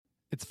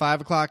It's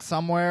 5 o'clock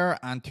somewhere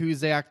on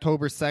Tuesday,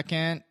 October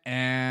 2nd,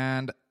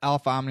 and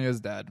Alpha Omnia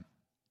is dead.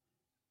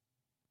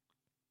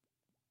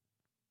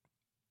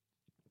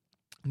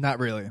 Not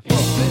really.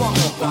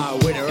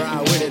 Vibe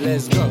with it,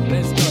 let's go.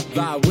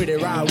 Vibe with it,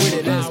 ride with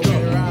it, let's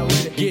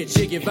go. Get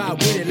chicken, vibe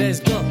with it, let's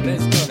go.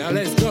 Now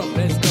let's go.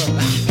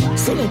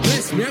 Someone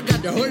bless me, I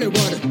got the holy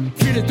water.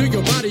 Feel it through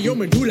your body, yo,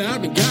 medulla, I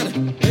done got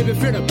it. Baby,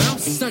 feel the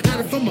bounce, I got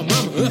it from my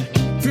mama.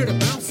 Feel the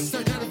bounce,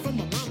 I got it from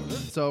my mama.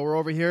 So we're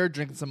over here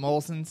drinking some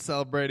Molson,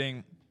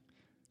 celebrating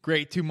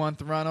great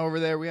 2-month run over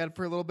there we had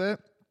for a little bit.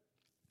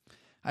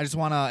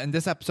 In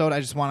this episode,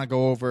 I just want to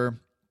go over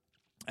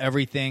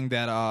everything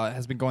that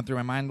has been going through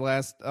my mind the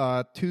last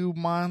 2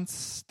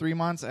 months, 3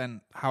 months,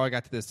 and how I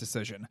got to this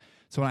decision.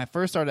 So when I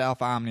first started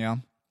Alpha Omnia,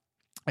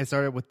 I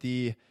started with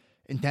the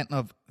intent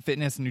of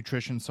fitness and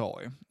nutrition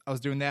solely. I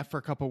was doing that for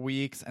a couple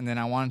weeks, and then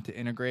I wanted to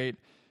integrate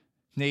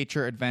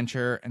nature,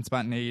 adventure, and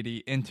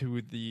spontaneity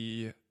into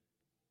the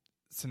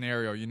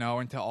scenario,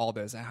 into all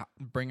this,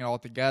 bring it all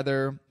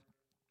together.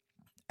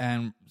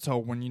 And so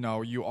when,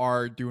 you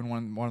are doing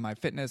one of my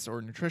fitness or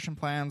nutrition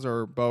plans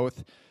or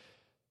both,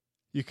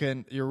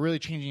 you're really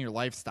changing your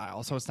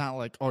lifestyle. So it's not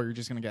like, you're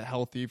just going to get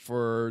healthy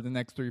for the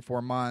next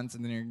 3-4 months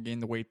and then you're going to gain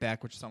the weight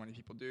back, which so many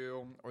people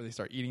do, or they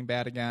start eating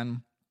bad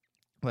again.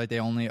 Like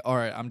all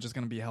right, I'm just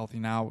going to be healthy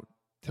now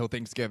till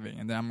Thanksgiving,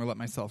 and then I'm going to let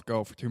myself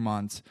go for 2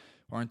 months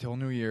or until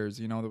New Year's,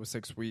 there was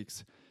 6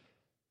 weeks.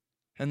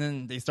 And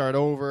then they start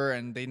over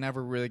and they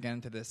never really get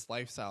into this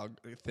lifestyle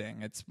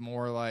thing. It's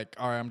more like,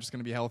 all right, I'm just going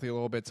to be healthy a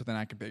little bit so then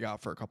I can pig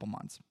out for a couple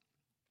months.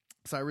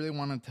 So I really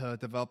wanted to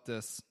develop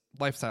this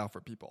lifestyle for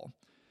people.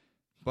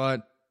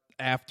 But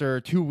after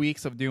 2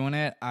 weeks of doing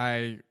it,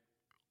 I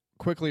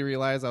quickly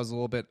realized I was a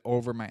little bit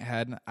over my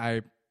head.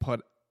 I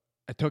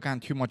took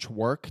on too much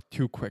work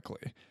too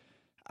quickly.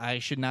 I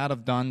should not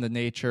have done the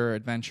nature,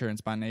 adventure, and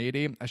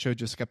spontaneity. I should have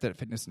just kept it at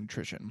fitness and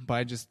nutrition. But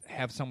I just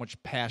have so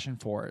much passion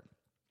for it.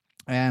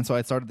 And so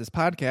I started this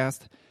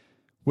podcast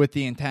with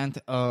the intent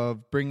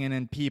of bringing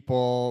in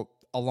people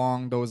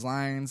along those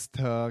lines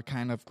to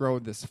kind of grow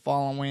this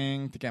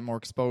following, to get more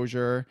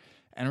exposure,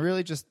 and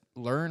really just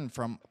learn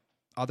from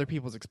other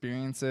people's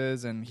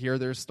experiences and hear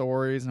their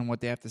stories and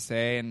what they have to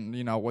say and,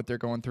 what they're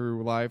going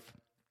through life.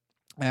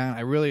 And I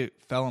really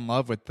fell in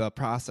love with the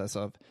process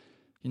of,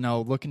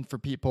 looking for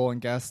people and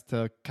guests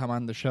to come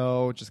on the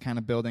show, just kind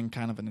of building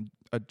kind of an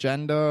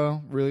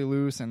agenda really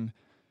loose and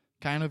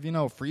kind of,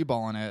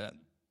 freeballing it,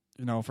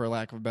 for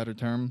lack of a better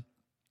term,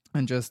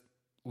 and just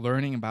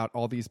learning about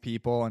all these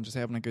people and just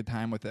having a good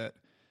time with it.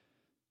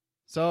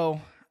 So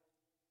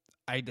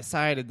I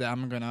decided that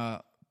I'm going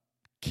to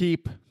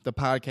keep the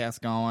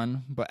podcast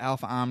going, but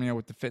Alpha Omnia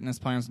with the fitness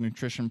plans,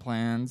 nutrition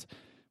plans,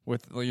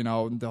 with,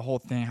 the whole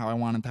thing, how I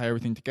want to tie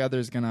everything together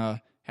is going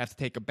to have to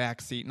take a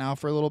back seat now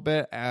for a little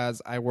bit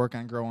as I work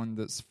on growing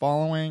this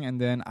following, and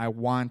then I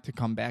want to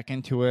come back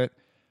into it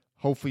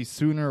hopefully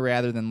sooner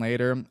rather than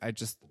later.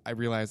 I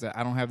realize that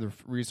I don't have the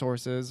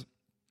resources.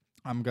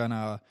 I'm going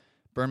to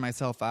burn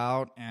myself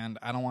out, and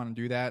I don't want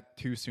to do that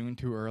too soon,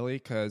 too early,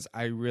 because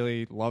I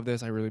really love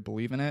this. I really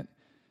believe in it.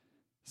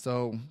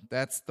 So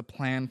that's the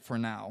plan for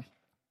now.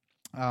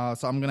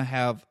 So I'm going to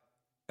have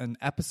an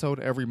episode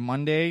every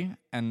Monday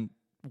and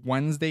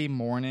Wednesday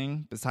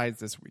morning besides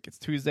this week. It's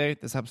Tuesday.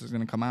 This episode is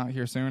going to come out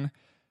here soon.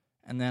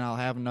 And then I'll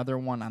have another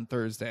one on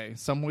Thursday.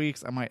 Some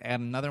weeks I might add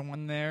another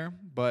one there,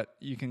 but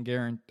I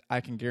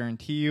can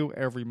guarantee you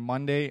every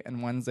Monday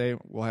and Wednesday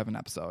we'll have an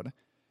episode.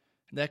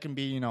 That can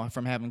be,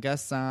 from having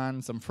guests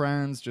on, some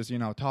friends, just,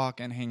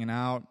 talking, hanging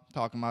out,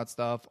 talking about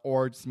stuff,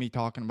 or just me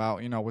talking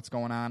about, what's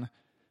going on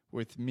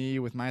with me,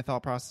 with my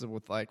thought process,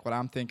 with like what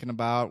I'm thinking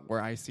about, where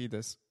I see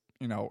this,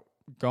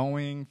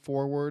 going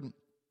forward,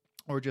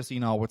 or just,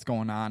 what's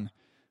going on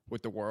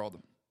with the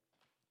world.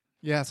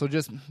 Yeah, so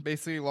just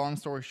basically, long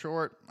story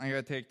short, I got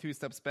to take 2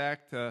 steps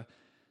back to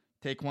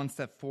take 1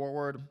 step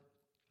forward.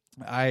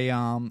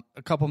 A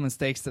couple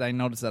mistakes that I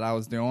noticed that I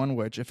was doing,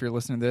 which if you're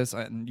listening to this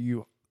and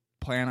you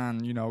plan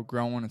on,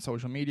 growing a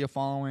social media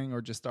following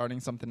or just starting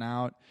something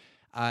out,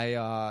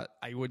 I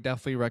would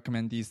definitely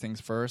recommend these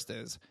things first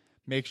is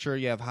make sure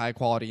you have high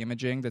quality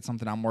imaging. That's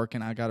something I'm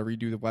working. I got to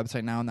redo the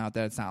website now that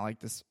it's not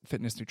like this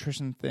fitness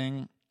nutrition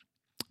thing.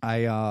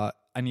 I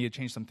need to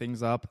change some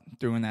things up,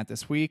 doing that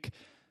this week.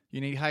 You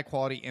need high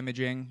quality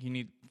imaging. You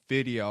need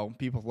video.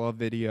 People love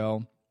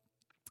video.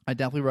 I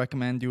definitely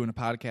recommend doing a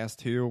podcast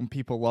too.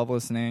 People love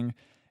listening.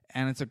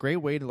 And it's a great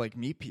way to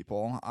meet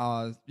people.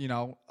 A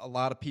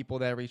lot of people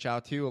that I reach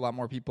out to, a lot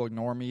more people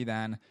ignore me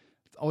than,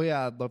 oh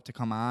yeah, I'd love to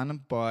come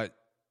on. But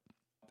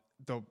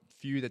the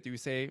few that do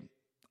say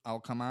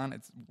I'll come on,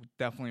 it's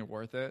definitely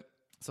worth it.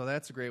 So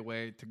that's a great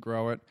way to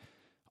grow it.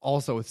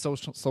 Also with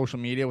social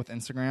media, with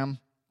Instagram,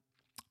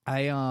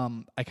 I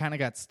kind of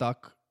got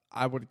stuck.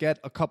 I would get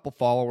a couple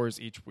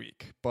followers each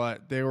week,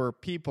 but there were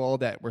people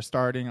that were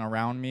starting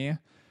around me,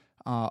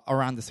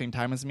 around the same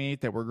time as me,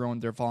 that were growing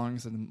their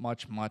followings at a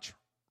much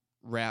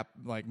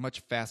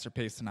faster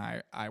pace than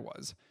I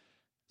was.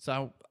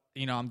 So,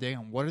 I'm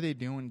thinking, what are they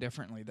doing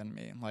differently than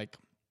me? Like,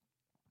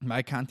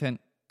 my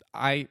content,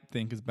 I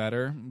think, is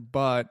better,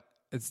 but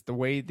It's the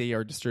way they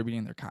are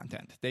distributing their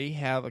content. They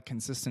have a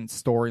consistent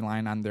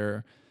storyline on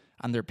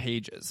their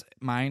pages.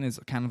 Mine is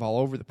kind of all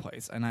over the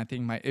place. And I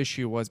think my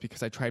issue was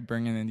because I tried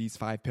bringing in these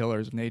 5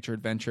 pillars of nature,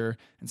 adventure,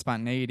 and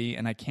spontaneity,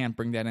 and I can't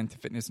bring that into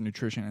fitness and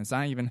nutrition. And it's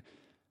not even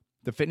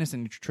the fitness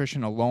and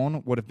nutrition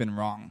alone would have been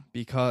wrong,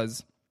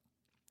 because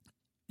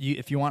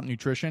if you want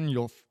nutrition,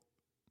 you'll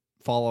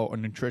follow a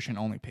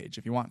nutrition-only page.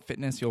 If you want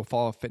fitness, you'll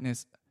follow a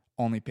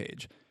fitness-only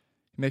page.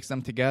 Mix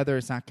them together,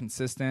 it's not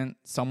consistent.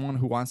 Someone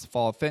who wants to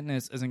follow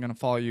fitness isn't going to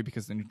follow you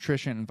because of the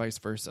nutrition, and vice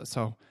versa.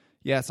 So,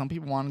 yeah, some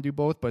people want to do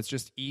both, but it's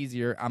just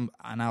easier. And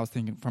I was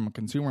thinking from a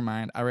consumer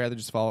mind, I'd rather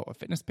just follow a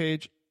fitness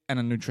page and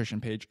a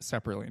nutrition page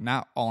separately,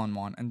 not all in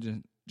one,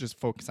 and just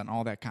focus on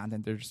all that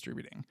content they're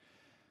distributing.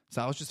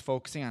 So I was just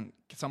focusing on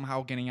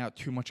somehow getting out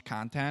too much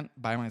content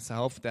by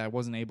myself that I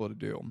wasn't able to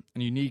do.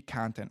 And you need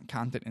content.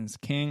 Content is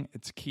king.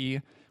 It's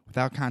key.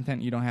 Without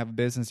content, you don't have a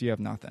business. You have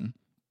nothing.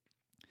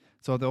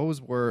 So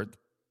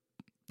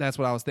that's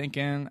what I was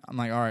thinking. I'm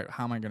like, all right,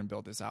 how am I going to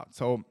build this out?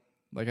 So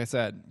like I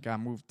said, got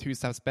to move 2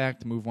 steps back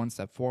to move 1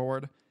 step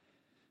forward.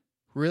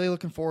 Really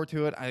looking forward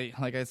to it.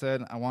 Like I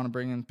said, I want to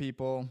bring in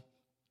people,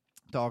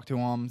 talk to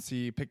them,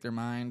 pick their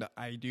mind.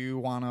 I do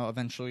want to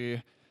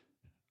eventually,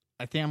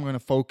 I think I'm going to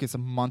focus a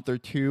month or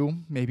 2,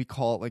 maybe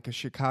call it like a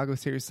Chicago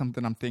series,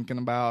 something I'm thinking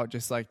about,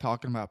 just like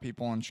talking about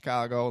people in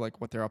Chicago, like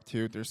what they're up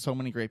to. There's so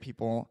many great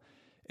people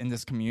in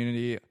this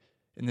community,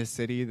 in this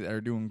city, that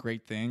are doing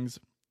great things,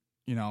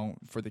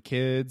 for the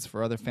kids,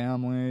 for other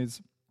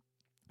families.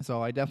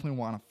 So I definitely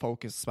want to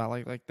focus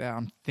spotlight like that.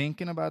 I'm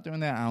thinking about doing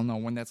that. I don't know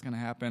when that's going to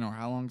happen or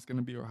how long it's going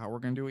to be or how we're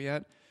going to do it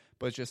yet,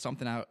 but it's just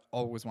something I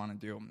always want to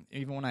do.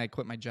 Even when I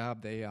quit my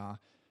job, they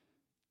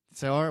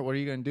say, all right, what are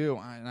you going to do?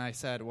 And I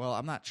said, well,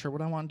 I'm not sure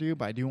what I want to do,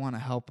 but I do want to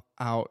help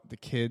out the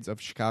kids of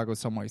Chicago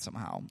some way,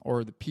 somehow,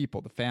 or the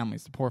people, the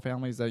families, the poor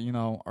families that,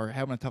 are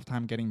having a tough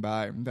time getting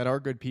by, that are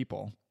good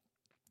people,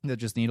 that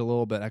just need a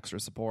little bit extra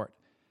support.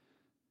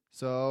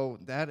 So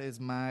that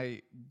is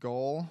my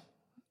goal.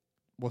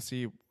 We'll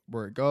see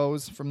where it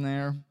goes from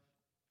there.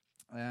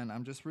 And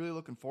I'm just really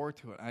looking forward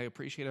to it. I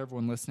appreciate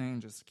everyone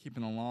listening, just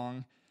keeping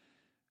along.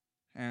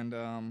 And,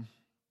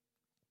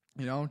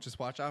 just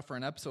watch out for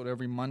an episode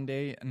every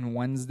Monday and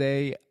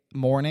Wednesday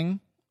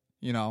morning,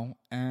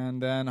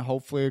 and then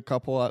hopefully a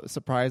couple of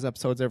surprise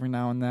episodes every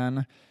now and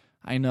then.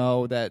 I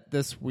know that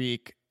this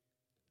week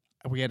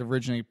we had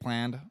originally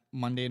planned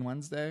Monday and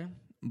Wednesday,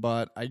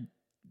 but I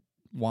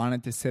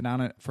wanted to sit on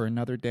it for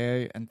another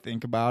day and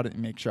think about it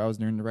and make sure I was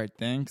doing the right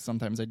thing.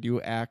 Sometimes I do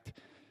act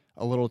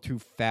a little too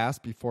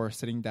fast before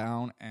sitting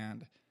down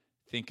and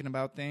thinking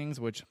about things,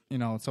 which,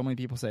 so many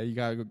people say you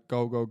gotta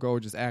go,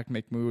 just act,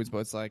 make moves, but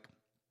it's like,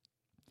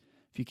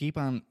 if you keep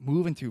on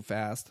moving too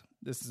fast,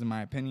 this is in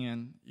my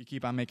opinion, you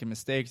keep on making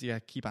mistakes, you got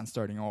to keep on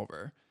starting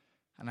over.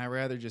 And I'd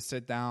rather just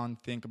sit down,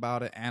 think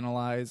about it,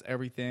 analyze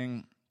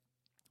everything.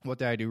 What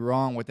did I do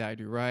wrong? What did I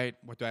do right?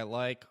 What do I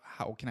like?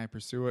 How can I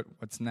pursue it?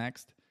 What's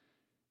next?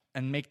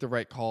 And make the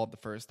right call the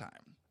first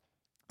time,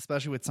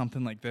 especially with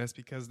something like this,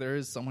 because there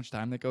is so much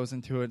time that goes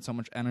into it, so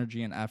much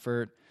energy and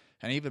effort,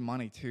 and even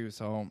money too.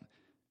 So,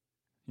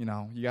 you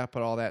got to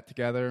put all that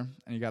together,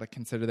 and you got to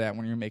consider that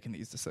when you're making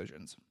these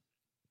decisions.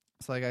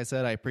 So like I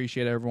said, I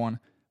appreciate everyone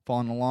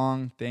following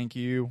along. Thank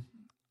you.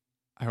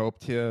 I hope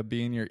to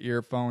be in your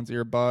earphones,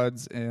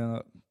 earbuds,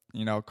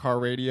 car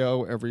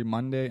radio every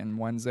Monday and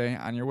Wednesday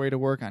on your way to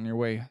work, on your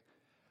way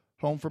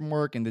home from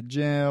work, in the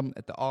gym,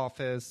 at the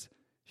office.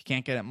 If you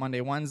can't get it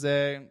Monday,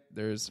 Wednesday,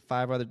 there's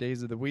 5 other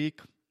days of the week.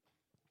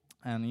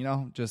 And,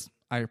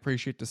 I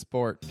appreciate the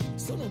support.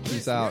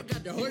 Peace out.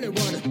 Feeling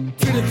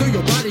through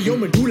your body, your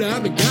medulla,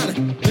 I've been got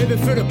it. Baby,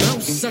 feel the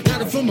bounce, I got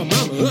it from my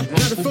mama.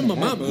 Got it from my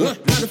mama.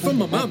 Got it from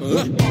my mama.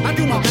 I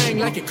do my thing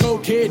like a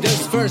cold kid does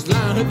his first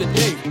line of the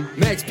day.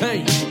 Max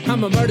Payne,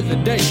 I'ma murder the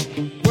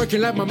day.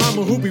 Working like my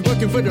mama who be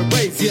working for the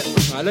raise.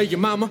 Yeah, I love your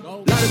mama.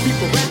 Lot of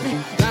people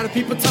rapping, lot of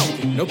people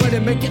talking. Nobody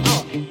make it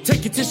up.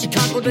 Take it to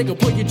Chicago, they gon'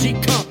 pull your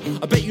G-cup.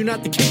 I bet you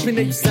not the kingpin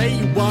that you say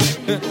you are.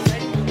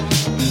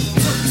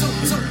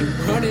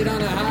 Running on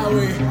the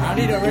highway, I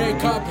need a red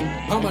carpet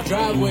on my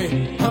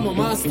driveway. I'm a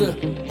monster,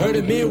 heard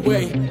it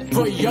midway.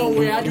 Put your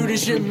way, I do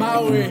this shit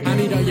my way. I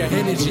need all your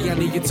energy, I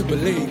need you to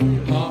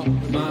believe. Heart,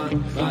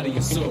 mind, body,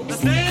 and soul. I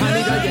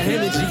need all your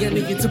energy, I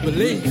need you to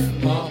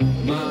believe. Heart,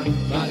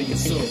 mind, body, and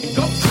soul.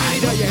 Go. I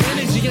need all your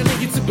energy, I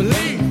need you to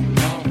believe.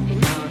 Heart,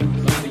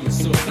 mind, body, and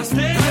soul. I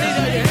need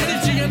all your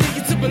energy, I need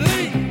you to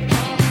believe.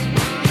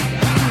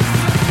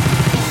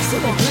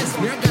 Someone bless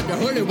me, I got the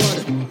holy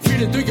water.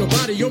 Feeling through your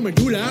body, your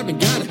medulla, I've been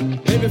got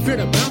it. Baby, feel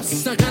the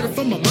bounce, I got it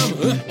from my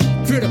mama.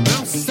 Feel the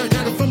bounce, I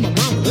got it from my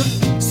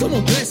mama.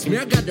 Someone bless me,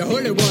 I got the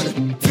holy water.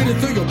 Feeling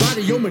through your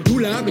body, your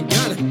medulla, I've been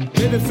got it.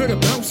 Baby, feel the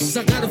bounce,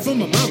 I got it from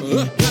my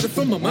mama. Got it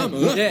from my mama.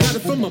 Got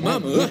it from my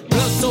mama.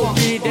 Blood so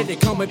big that they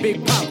call me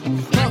Big Pop.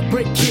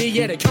 Heartbreak kid,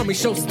 yeah, they call me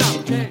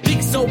Showstopper.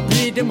 Dick so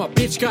big that my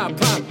bitch got a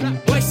problem.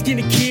 White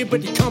skinny kid,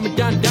 but they call me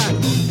Don Dada.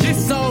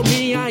 This all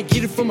me, I ain't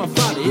get it from my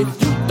father.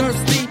 If you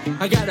thirsty,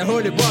 I got the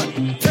holy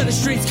water. Tell the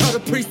streets, call the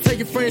priest, tell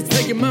your friends,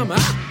 tell your mama.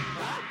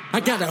 I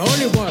got the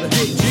holy water,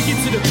 get jiggy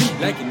to the beat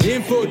like an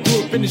info,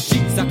 do it in the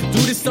sheets. I can do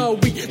this all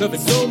week, love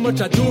it so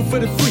much I do it for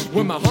the free.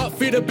 When my heart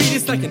feel the beat,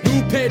 it's like a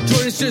new pair of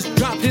Jordans just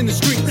dropped in the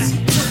streets.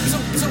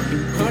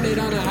 100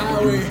 on the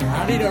highway,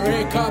 I need a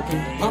red carpet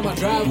on my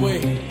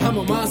driveway. I'm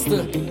a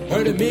monster,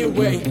 heard it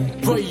midway.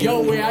 For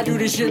your way, I do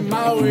this shit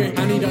my way.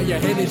 I need all your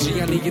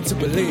energy, I need you to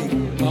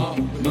believe. All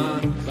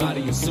mind,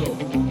 body, and soul.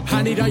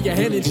 I need all your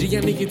energy,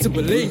 I need you to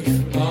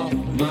believe. All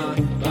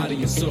mind, body,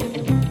 and soul.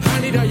 I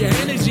need all your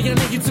energy, I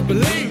need you to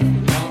believe.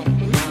 All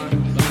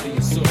mind, body,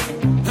 and soul.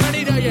 I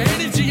need all your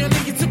energy, I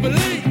need you to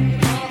believe.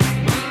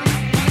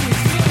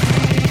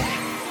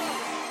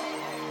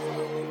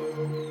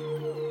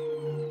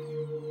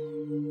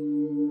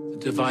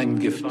 Divine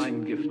gift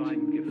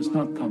does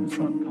not come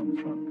from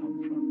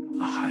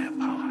a higher